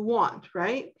that you want,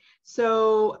 right?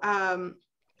 So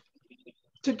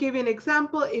to give you an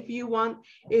example, if you're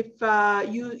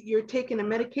taking a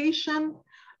medication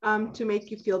to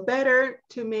make you feel better,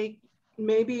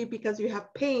 maybe because you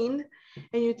have pain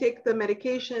and you take the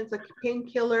medication, it's like a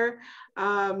painkiller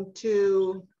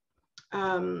so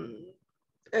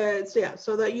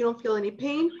that you don't feel any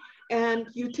pain, and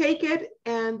you take it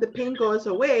and the pain goes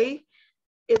away,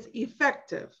 it's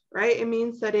effective, right? It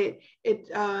means that it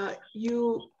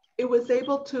was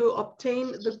able to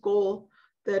obtain the goal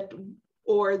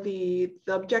or the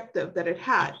objective that it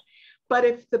had. But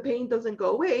if the pain doesn't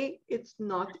go away, it's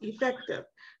not effective.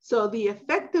 So the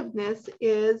effectiveness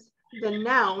is the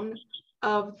noun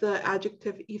of the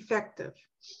adjective effective.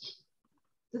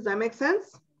 Does that make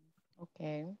sense?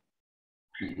 Okay.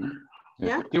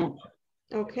 Yeah?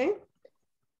 Okay.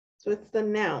 So it's the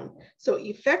noun. So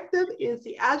effective is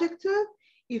the adjective,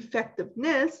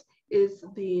 effectiveness is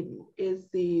the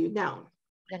noun.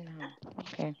 The noun.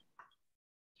 Okay.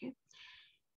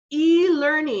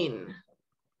 E-learning.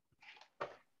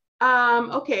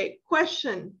 Okay,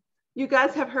 question. You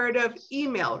guys have heard of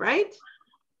email, right?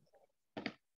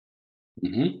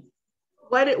 Mm-hmm.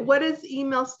 What does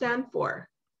email stand for?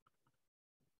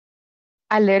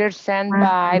 A letter sent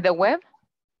by the web?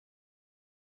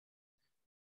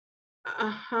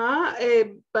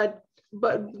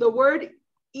 But the word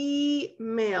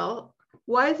email,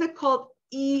 why is it called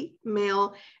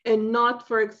email and not,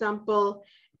 for example,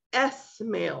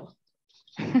 S-mail?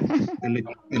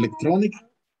 Electronic.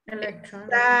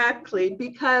 Exactly,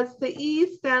 because the E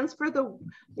stands for the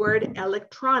word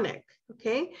electronic,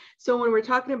 okay? So when we're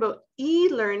talking about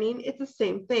e-learning, it's the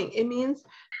same thing. It means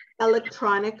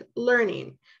electronic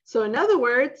learning. So in other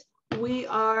words, we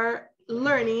are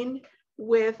learning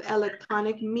with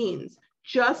electronic means,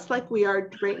 just like we are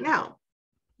right now.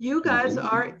 You guys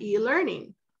are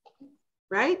e-learning,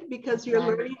 right? Because you're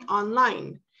learning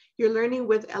online. You're learning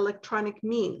with electronic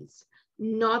means,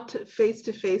 not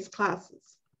face-to-face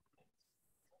classes.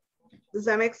 Does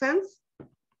that make sense?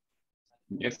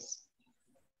 Yes.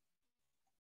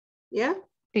 Yeah?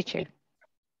 Teacher.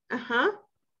 Uh-huh.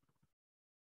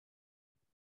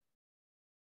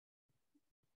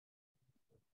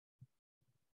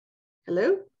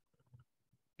 Hello?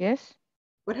 Yes.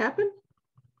 What happened?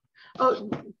 Oh,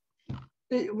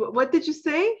 what did you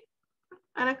say,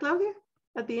 Ana Claudia,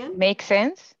 at the end? Makes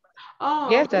sense? Oh.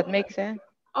 Yes, that makes sense.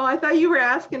 Oh, I thought you were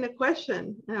asking a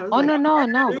question. And I was Oh, like,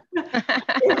 no.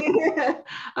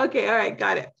 Okay, all right,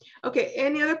 got it. Okay,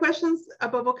 any other questions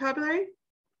about vocabulary?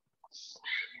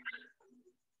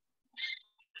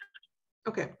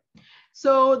 Okay,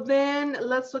 so then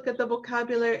let's look at the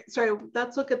vocabulary. Sorry,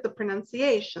 let's look at the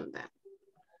pronunciation then.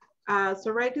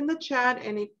 So write in the chat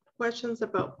any questions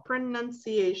about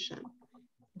pronunciation.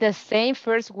 The same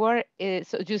first word is,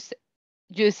 so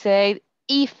you say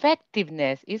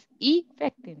effectiveness. Is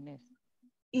effectiveness.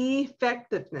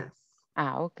 Effectiveness.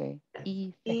 Ah, okay.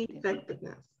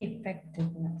 Effectiveness.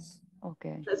 Effectiveness.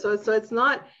 Okay. So it's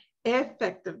not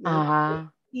effectiveness,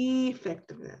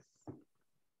 effectiveness.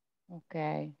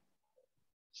 Okay.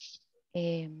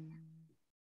 In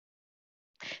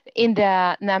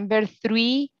the number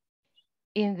 3,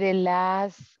 in the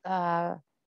last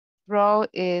row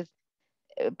is,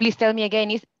 please tell me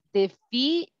again, is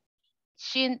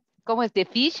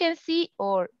deficiency,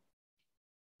 or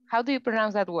how do you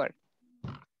pronounce that word?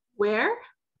 Where?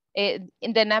 In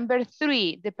the number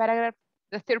 3, the paragraph,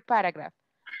 the third paragraph.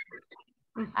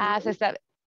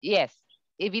 Yes,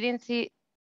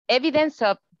 evidence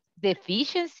of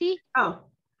deficiency. Oh,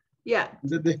 yeah.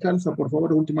 Descansa, por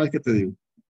favor, última vez que te digo.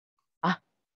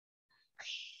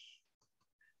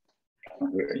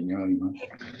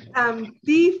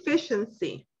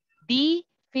 Deficiency.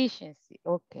 Deficiency,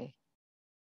 okay.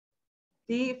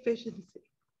 Deficiency.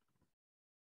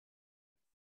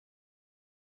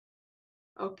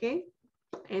 Okay,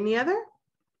 any other?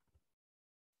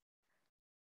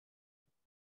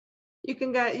 You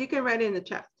can write it in the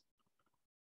chat.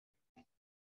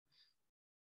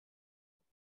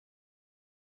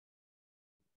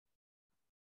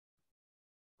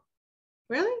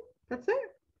 Really? That's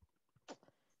it?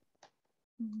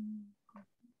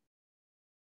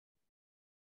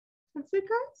 That's it,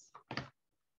 guys?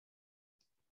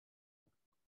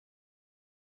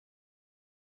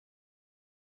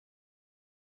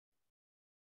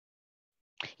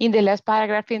 In the last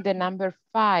paragraph, in the number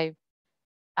 5,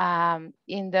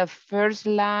 in the first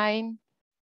line,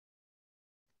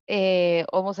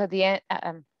 almost at the end,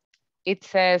 it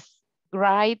says,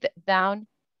 write down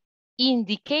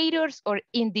indicators or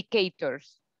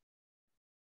indicators.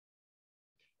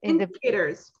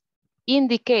 Indicators.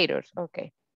 Indicators,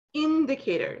 okay.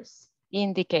 Indicators.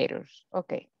 Indicators,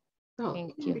 okay. Oh,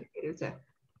 thank indicators, yeah.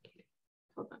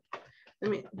 Hold on.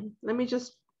 Let me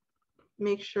just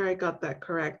make sure I got that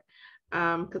correct,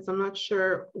 because I'm not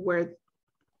sure where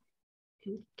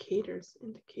indicators.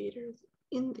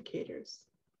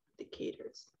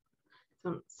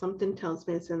 Something tells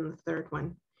me it's in the third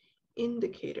one.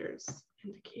 Indicators.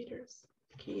 The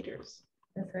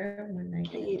third one,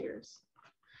 Indicators.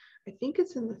 I think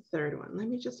it's in the third one. Let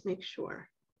me just make sure.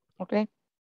 Okay.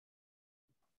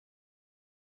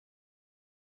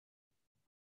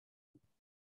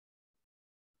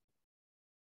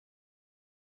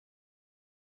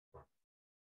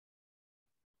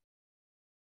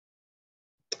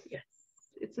 Yes,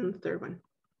 it's in the third one.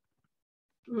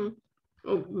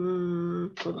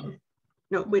 Hold on.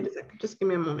 No, wait a second. Just give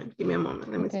me a moment.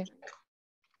 Let me check.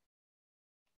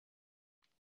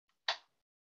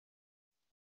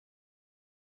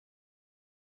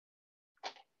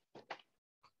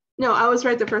 No, I was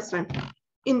right the first time.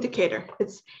 Indicator.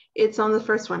 It's on the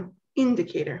first one.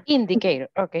 Indicator. Indicator.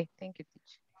 Okay. Thank you,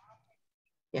 teacher.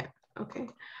 Yeah. Okay.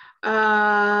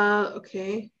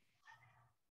 Okay.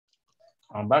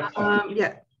 I'm back.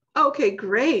 Yeah. Okay,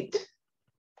 great.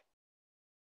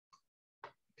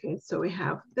 Okay, so we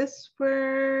have this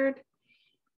word.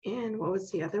 And what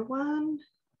was the other one?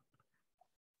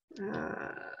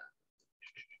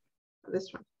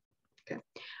 This one. Okay.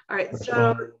 All right.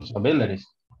 So responsibilities.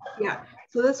 yeah.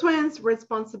 So this one's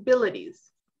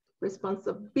responsibilities.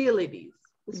 responsibilities.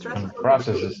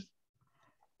 Processes.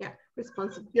 Yeah,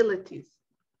 responsibilities.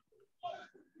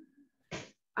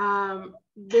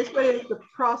 This one is the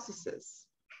processes.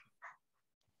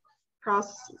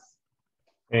 Processes.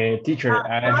 Teacher,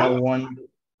 I have one.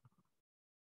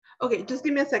 Okay, just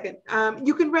give me a second.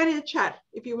 You can write in the chat.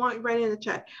 If you want, write it in the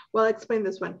chat. Well, I'll explain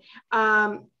this one.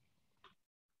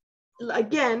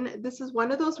 Again, this is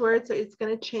one of those words that it's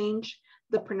going to change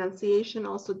the pronunciation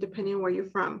also depending on where you're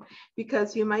from.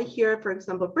 Because you might hear, for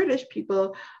example, British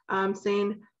people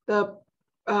saying the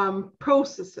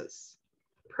processes,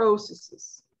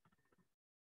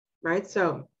 right?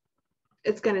 So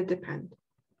it's going to depend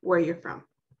where you're from.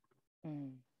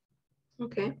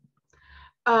 Okay.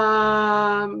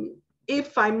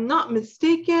 If I'm not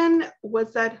mistaken,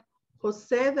 was that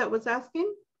Jose that was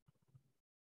asking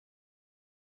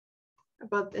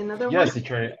about another one? Yes,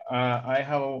 teacher.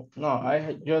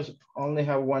 I just only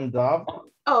have one job.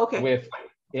 Oh, okay. With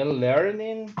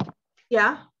e-learning.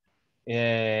 Yeah.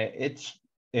 It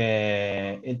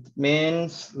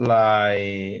means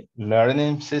like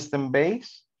learning system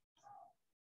based.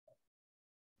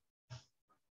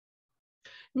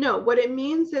 No, what it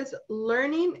means is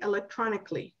learning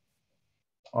electronically.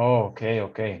 Oh, okay,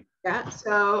 okay. Yeah,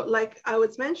 so like I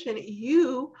was mentioning,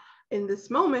 you in this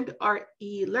moment are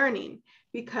e-learning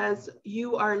because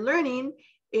you are learning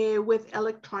with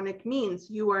electronic means.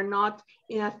 You are not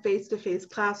in a face-to-face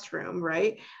classroom,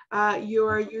 right? You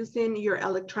are using your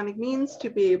electronic means to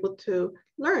be able to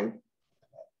learn.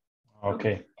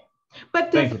 Okay.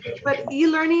 But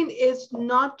e-learning is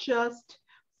not just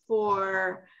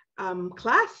for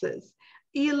classes.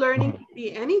 E-learning can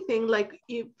be anything, like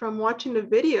from watching a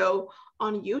video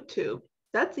on YouTube.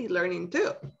 That's e-learning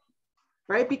too,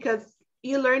 right? Because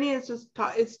e-learning is just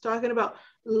it's talking about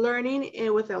learning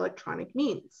with electronic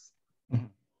means,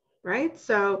 right?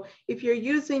 So if you're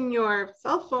using your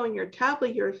cell phone, your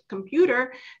tablet, your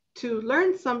computer to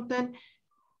learn something,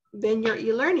 then you're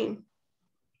e-learning.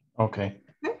 Okay.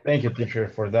 Thank you, teacher,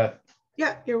 for that.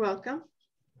 Yeah, you're welcome.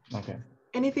 Okay.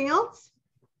 Anything else?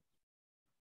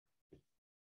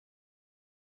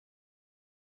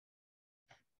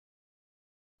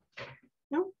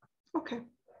 No? Okay.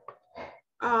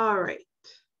 All right.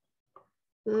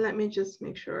 Let me just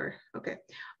make sure. Okay.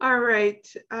 All right.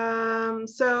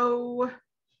 So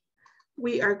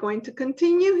we are going to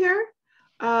continue here.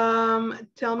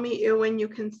 Tell me when you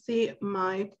can see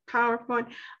my PowerPoint.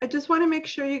 I just want to make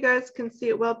sure you guys can see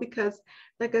it well because,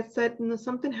 like I said,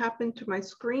 something happened to my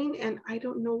screen and I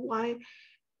don't know why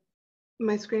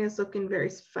my screen is looking very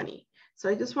funny. So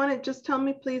I just want to tell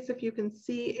me, please, if you can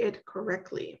see it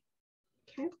correctly.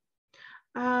 Okay.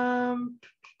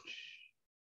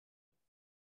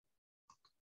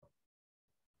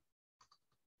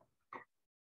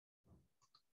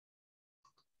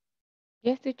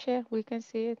 Yes, teacher, we can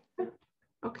see it.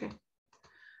 Okay.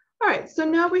 All right, so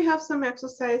now we have some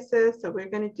exercises that we're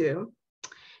going to do.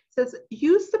 It says,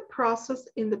 use the process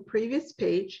in the previous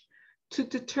page to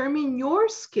determine your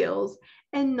skills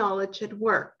and knowledge at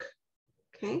work.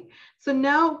 Okay, so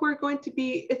now we're going to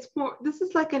be, this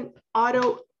is like an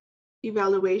auto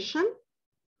evaluation.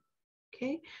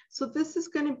 Okay, so this is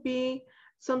going to be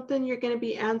something you're going to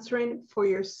be answering for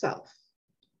yourself.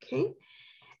 Okay,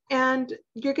 and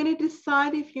you're going to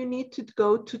decide if you need to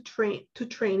go to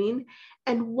training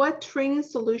and what training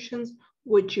solutions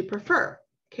would you prefer.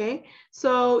 Okay,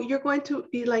 so you're going to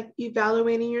be like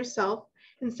evaluating yourself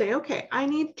and say, okay, I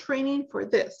need training for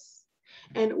this.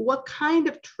 And what kind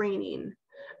of training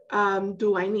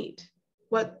do I need?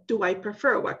 What do I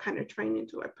prefer? What kind of training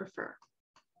do I prefer?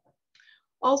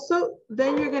 Also,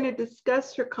 then you're going to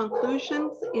discuss your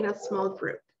conclusions in a small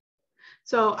group.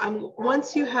 So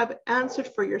once you have answered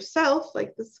for yourself,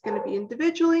 like this is going to be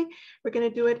individually, we're going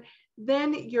to do it.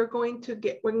 Then we're going to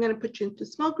put you into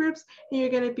small groups and you're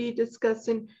going to be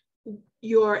discussing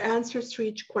your answers to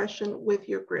each question with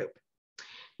your group.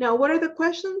 Now, what are the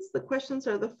questions? The questions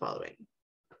are the following.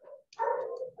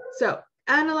 So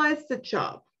analyze the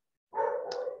job.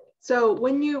 So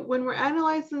when we're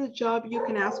analyzing the job, you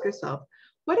can ask yourself,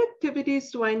 what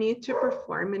activities do I need to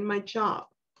perform in my job?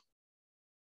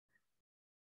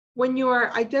 When you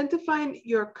are identifying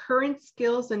your current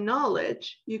skills and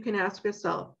knowledge, you can ask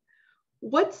yourself,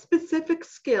 what specific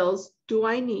skills do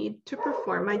I need to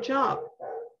perform my job?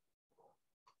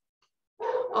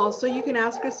 Also, you can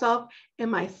ask yourself,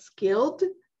 am I skilled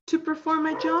to perform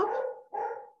my job?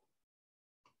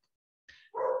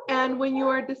 And when you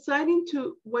are deciding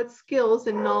what skills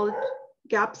and knowledge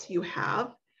gaps you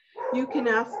have, you can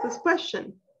ask this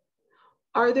question.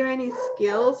 Are there any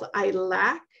skills I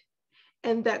lack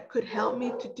and that could help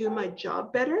me to do my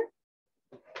job better?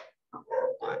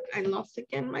 I lost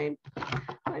again my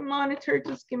monitor.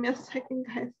 Just give me a second,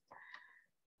 guys.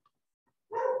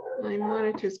 My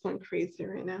monitor is going crazy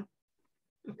right now.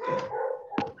 Okay.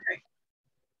 Okay.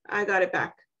 I got it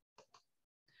back.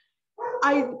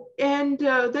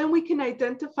 Then we can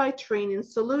identify training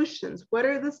solutions. What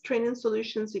are the training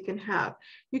solutions you can have?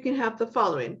 You can have the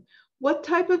following. What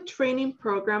type of training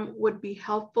program would be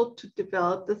helpful to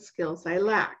develop the skills I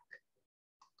lack?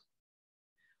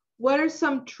 What are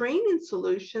some training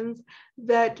solutions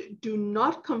that do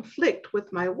not conflict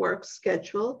with my work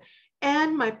schedule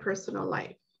and my personal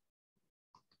life?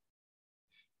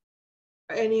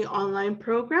 Any online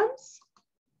programs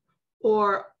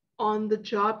or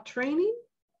on-the-job training?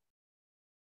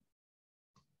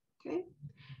 Okay,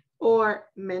 or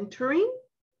mentoring?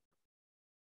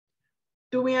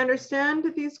 Do we understand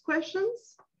these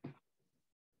questions?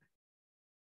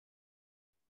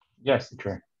 Yes,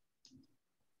 teacher.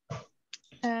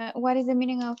 What is the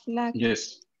meaning of lack?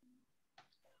 Yes.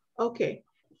 Okay,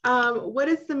 what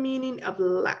is the meaning of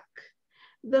lack?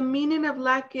 The meaning of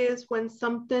lack is when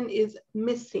something is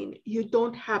missing, you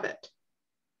don't have it.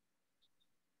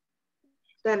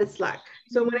 That is lack.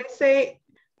 So when I say,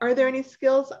 are there any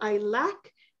skills I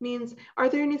lack? Means, are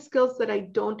there any skills that I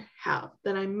don't have,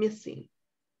 that I'm missing?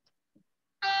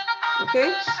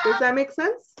 Okay, does that make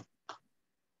sense?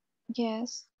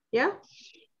 Yes. Yeah?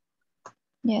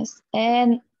 Yes,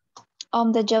 and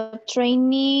on the job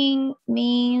training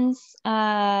means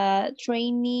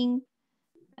training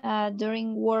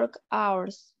during work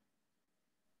hours.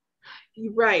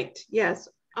 Right, yes.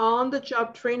 On the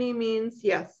job training means,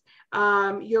 yes,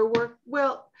 your work,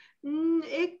 well,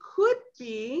 it could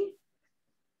be,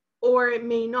 or it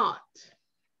may not.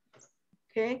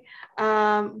 Okay,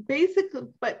 basically,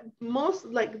 but most,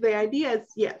 like the idea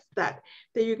is, yes, that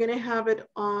you're gonna have it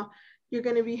on, you're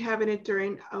gonna be having it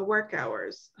during work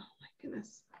hours. Oh my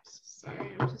goodness, I'm so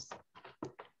sorry, I'm just,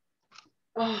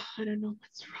 oh, I don't know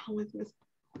what's wrong with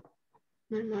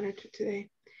my monitor today.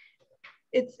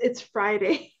 It's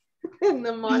Friday and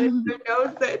the monitor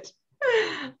knows it.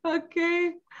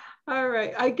 Okay, all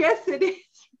right, I guess it is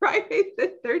Friday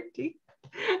the 13th.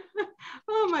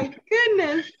 Oh my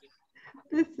goodness.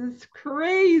 This is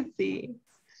crazy.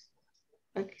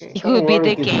 Okay. It could be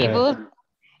the cable.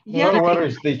 Yeah. No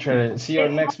worries, teacher. See you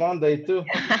next Monday too.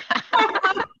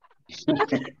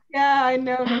 Yeah, I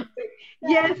know.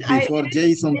 Yes, before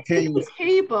Jason came. The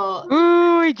cable.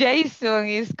 Ooh, Jason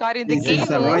is cutting the He's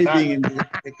cable. arriving in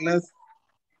the class.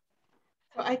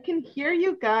 So I can hear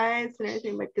you guys and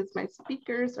everything because my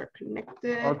speakers are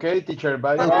connected. Okay, teacher.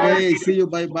 Bye. Okay, see you.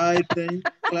 Bye. Thank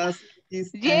class.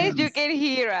 Yes, you can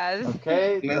hear us.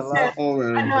 Okay, class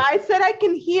over. I know, I said I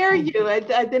can hear you. I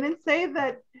didn't say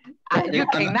that. You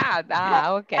cannot.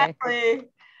 Okay. Exactly.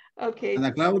 Okay.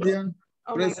 Ana Claudia,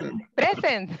 oh present.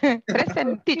 Present.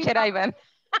 Present, teacher Ivan.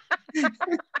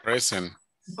 Present.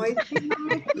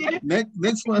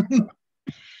 Next one.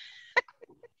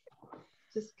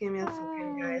 Just give me a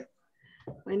second, guys.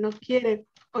 Hoy no quiere.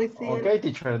 Hoy sí. Okay,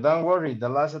 teacher, don't worry. The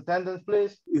last attendance,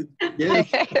 please. Yes.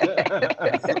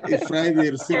 It's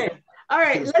Friday. Okay. All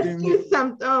right, let's do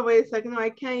some. Oh, wait a second. No, I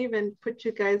can't even put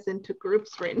you guys into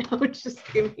groups right now. Just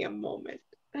give me a moment.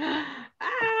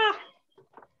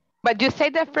 But you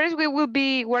said that first we will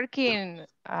be working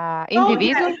individual. Oh,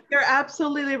 yes, you're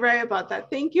absolutely right about that.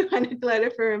 Thank you, Ana Clara,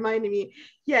 for reminding me.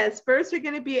 Yes, first we're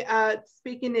going to be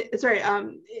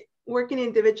working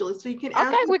individually. So you can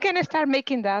okay, we can start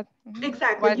making that.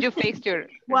 Exactly. While you fix your.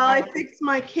 While I fix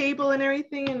my cable and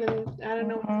everything, and then I don't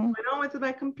know what's going on with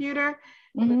my computer.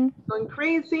 It's going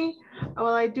crazy.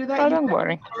 While I do that, oh, don't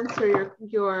worry. Answer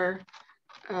your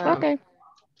okay.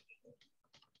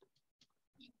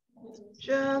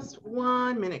 Just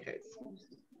 1 minute, guys.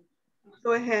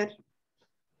 Go ahead.